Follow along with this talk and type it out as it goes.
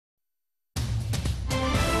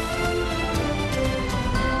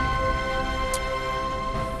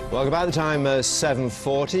Welcome back. The time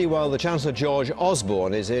 7:40. Well, the Chancellor George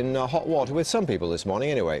Osborne is in hot water with some people this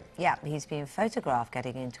morning anyway. Yeah, he's been photographed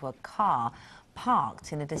getting into a car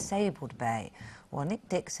parked in a disabled bay. Well, Nick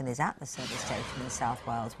Dixon is at the service station in South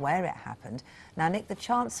Wales where it happened. Now, Nick, the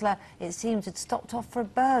Chancellor, it seems, had stopped off for a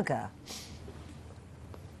burger.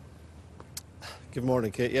 Good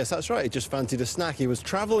morning, Kate. Yes, that's right. He just fancied a snack. He was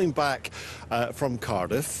travelling back from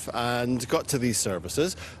Cardiff and got to these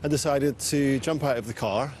services and decided to jump out of the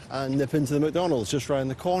car and nip into the McDonald's just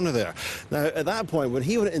round the corner there. Now, at that point, when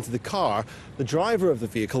he went into the car, the driver of the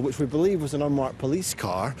vehicle, which we believe was an unmarked police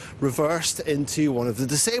car, reversed into one of the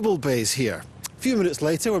disabled bays here. A few minutes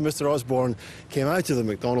later, when Mr Osborne came out of the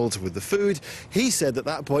McDonald's with the food, he said at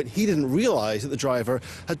that point he didn't realise that the driver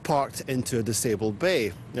had parked into a disabled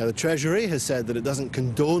bay. Now, the Treasury has said that it doesn't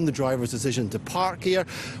condone the driver's decision to park here.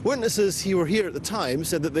 Witnesses who were here at the time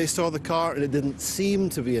said that they saw the car and it didn't seem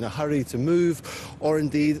to be in a hurry to move, or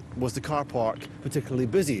indeed was the car park particularly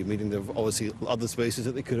busy, meaning there were obviously other spaces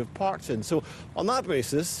that they could have parked in. So, on that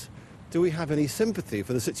basis, do we have any sympathy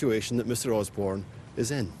for the situation that Mr Osborne is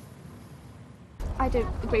in? I don't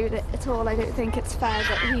agree with it at all. I don't think it's fair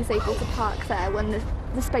that he's able to park there when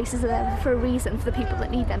the spaces are there for a reason, for the people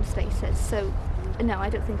that need them spaces. So, no, I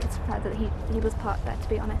don't think it's fair that he was parked there, to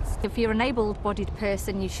be honest. If you're an able-bodied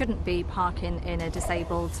person, you shouldn't be parking in a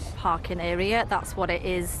disabled parking area. That's what it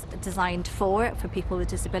is designed for people with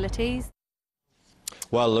disabilities.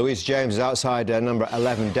 Well, Louise James is outside number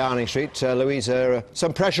 11 Downing Street. Louise,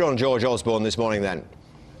 some pressure on George Osborne this morning then?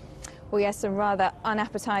 Well, yes, some rather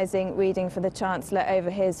unappetising reading for the Chancellor over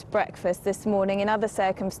his breakfast this morning. In other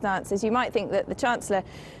circumstances, you might think that the Chancellor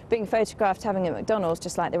being photographed having at McDonald's,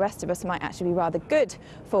 just like the rest of us, might actually be rather good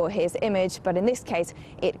for his image. But in this case,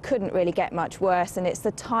 it couldn't really get much worse. And it's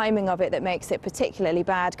the timing of it that makes it particularly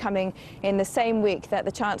bad, coming in the same week that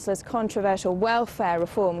the Chancellor's controversial welfare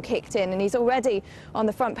reform kicked in. And he's already on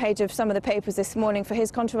the front page of some of the papers this morning for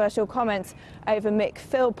his controversial comments over Mick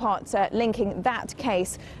Philpott, linking that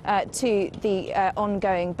case to the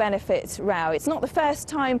ongoing benefits row. It's not the first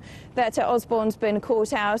time that Osborne's been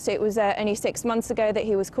caught out. It was only 6 months ago that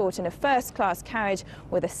he was caught in a first-class carriage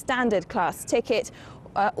with a standard-class ticket.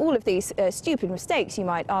 All of these stupid mistakes, you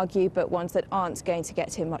might argue, but ones that aren't going to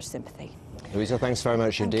get him much sympathy. Louisa, thanks very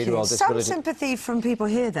much indeed. Well, some sympathy from people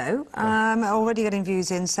here, though. Already getting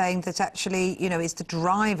views in saying that actually, you know, it's the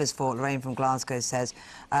driver's fault, Lorraine from Glasgow says,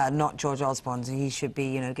 not George Osborne's. He should be,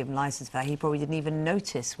 you know, given licence for that. He probably didn't even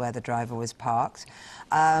notice where the driver was parked.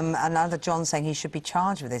 Another John saying he should be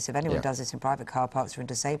charged with this. If anyone does this in private car parks or in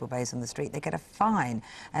disabled bays on the street, they get a fine.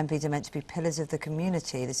 MPs are meant to be pillars of the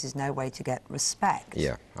community. This is no way to get respect.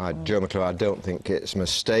 Yeah, Joe McClure, I don't think it's a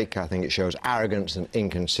mistake. I think it shows arrogance and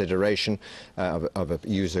inconsideration of a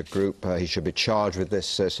user group. He should be charged with this,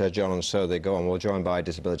 said John, and so they go on. We're joined by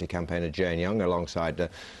disability campaigner Jane Young alongside the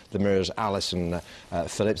Mirror's Alison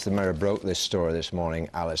Phillips. The Mirror broke this story this morning,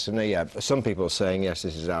 Alison. Yeah, some people are saying, yes,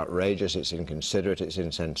 this is outrageous, it's inconsiderate, it's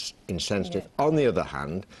insensitive. Yeah. On the other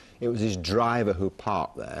hand, it was his driver who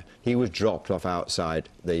parked there. He was dropped off outside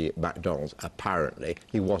the McDonald's, apparently.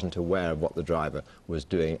 He wasn't aware of what the driver was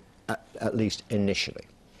doing, at least initially.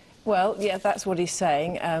 Well, yeah, that's what he's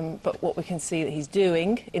saying, but what we can see that he's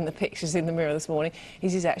doing in the pictures in the Mirror this morning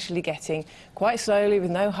is he's actually getting quite slowly,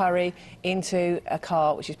 with no hurry, into a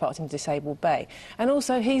car which is parked in a disabled bay. And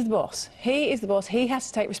also, he's the boss. He is the boss. He has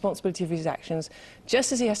to take responsibility for his actions,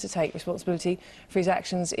 just as he has to take responsibility for his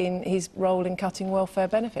actions in his role in cutting welfare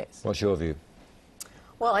benefits. What's your view?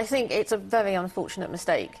 Well, I think it's a very unfortunate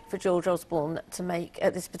mistake for George Osborne to make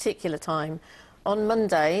at this particular time. On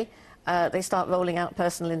Monday, they start rolling out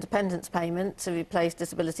personal independence payment to replace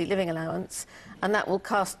disability living allowance, and that will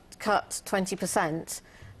cut 20%,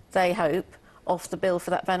 they hope, off the bill for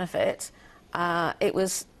that benefit. It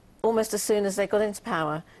was almost as soon as they got into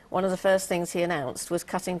power, one of the first things he announced was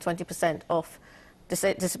cutting 20% off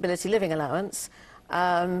disability living allowance.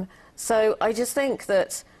 So I just think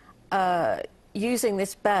that using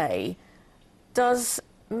this bay does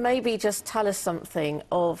maybe just tell us something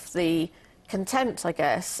of the contempt, I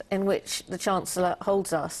guess, in which the Chancellor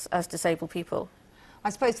holds us as disabled people. I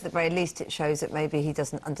suppose at the very least it shows that maybe he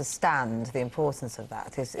doesn't understand the importance of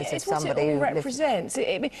that. It's somebody what it all who represents.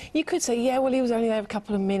 You could say, yeah, well, he was only there a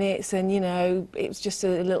couple of minutes and, you know, it was just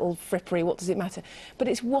a little frippery, what does it matter? But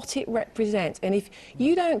it's what it represents. And if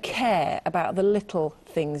you don't care about the little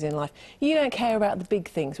things in life, you don't care about the big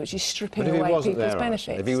things, which is stripping away people's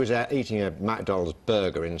benefits. If he was eating a McDonald's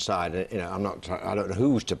burger inside, you know, I don't know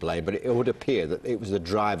who's to blame, but it would appear that it was the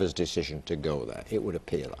driver's decision to go there. It would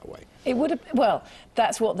appear that way. It would have, well,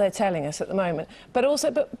 that's what they're telling us at the moment. But also,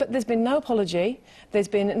 but there's been no apology. There's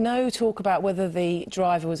been no talk about whether the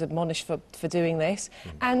driver was admonished for doing this.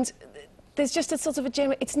 And there's just a sort of a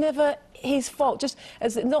general, it's never his fault. Just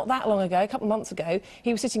as not that long ago, a couple of months ago,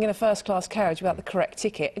 he was sitting in a first-class carriage without the correct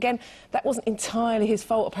ticket. Again, that wasn't entirely his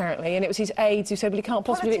fault, apparently, and it was his aides who said, well, he can't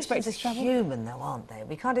possibly expect us to travel. They're human, though, aren't they?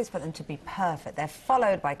 We can't expect them to be perfect. They're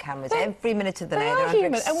followed by cameras every minute of the day. They are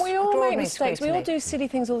human, and we all make mistakes. Scrutiny. We all do silly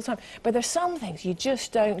things all the time. But there's some things you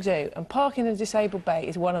just don't do, and parking in a disabled bay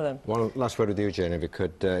is one of them. One last word with you, Jane, if you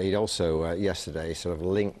could. He'd also, yesterday, sort of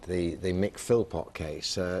linked the Mick Philpott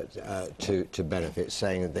case to benefits,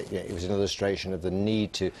 saying that it was an illustration of the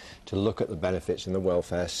need to look at the benefits in the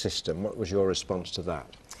welfare system. What was your response to that?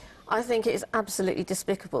 I think it is absolutely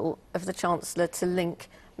despicable of the Chancellor to link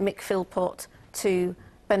Mick Philpott to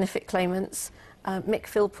benefit claimants. Mick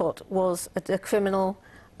Philpott was a criminal,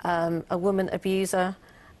 a woman abuser,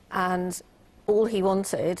 and all he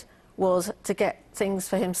wanted was to get things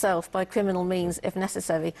for himself by criminal means if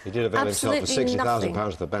necessary. He did avail himself of Absolutely £60,000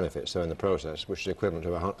 of the benefits, though, in the process, which is equivalent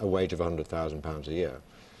to a wage of £100,000 a year.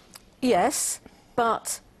 Yes,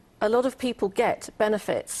 but a lot of people get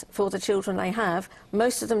benefits for the children they have.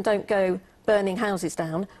 Most of them don't go burning houses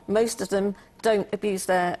down. Most of them don't abuse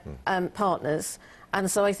their partners. And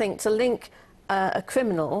so I think to link a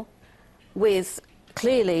criminal with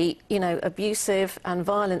clearly, you know, abusive and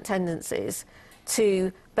violent tendencies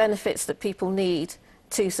to benefits that people need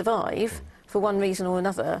to survive for one reason or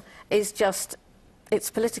another is just, it's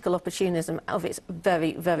political opportunism of its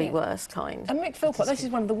very, very worst kind. And Mick Philpott, this is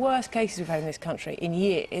one of the worst cases we've had in this country in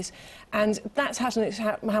years, and that's how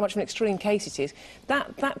much of an extreme case it is.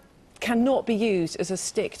 That cannot be used as a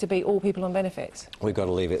stick to beat all people on benefits. We've got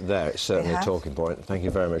to leave it there. It's certainly a talking point. Thank you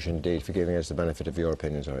very much indeed for giving us the benefit of your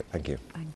opinions on it. Thank you.